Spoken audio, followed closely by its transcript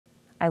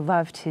I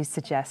love to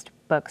suggest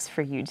books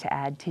for you to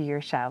add to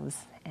your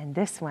shelves, and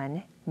this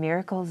one,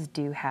 Miracles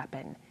Do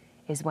Happen,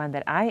 is one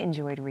that I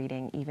enjoyed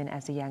reading even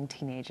as a young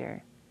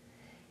teenager.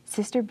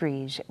 Sister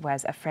Briege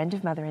was a friend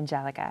of Mother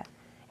Angelica,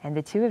 and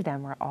the two of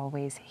them were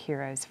always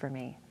heroes for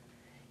me.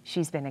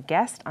 She's been a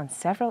guest on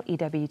several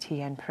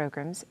EWTN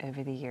programs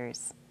over the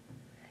years.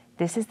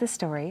 This is the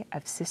story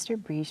of Sister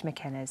Briege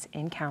McKenna's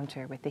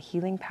encounter with the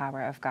healing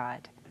power of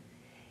God.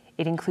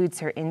 It includes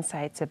her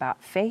insights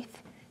about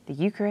faith, the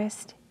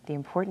Eucharist, the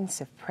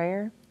importance of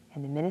prayer,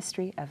 and the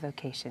ministry of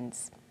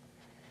vocations.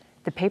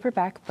 The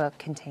paperback book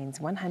contains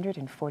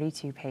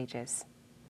 142 pages.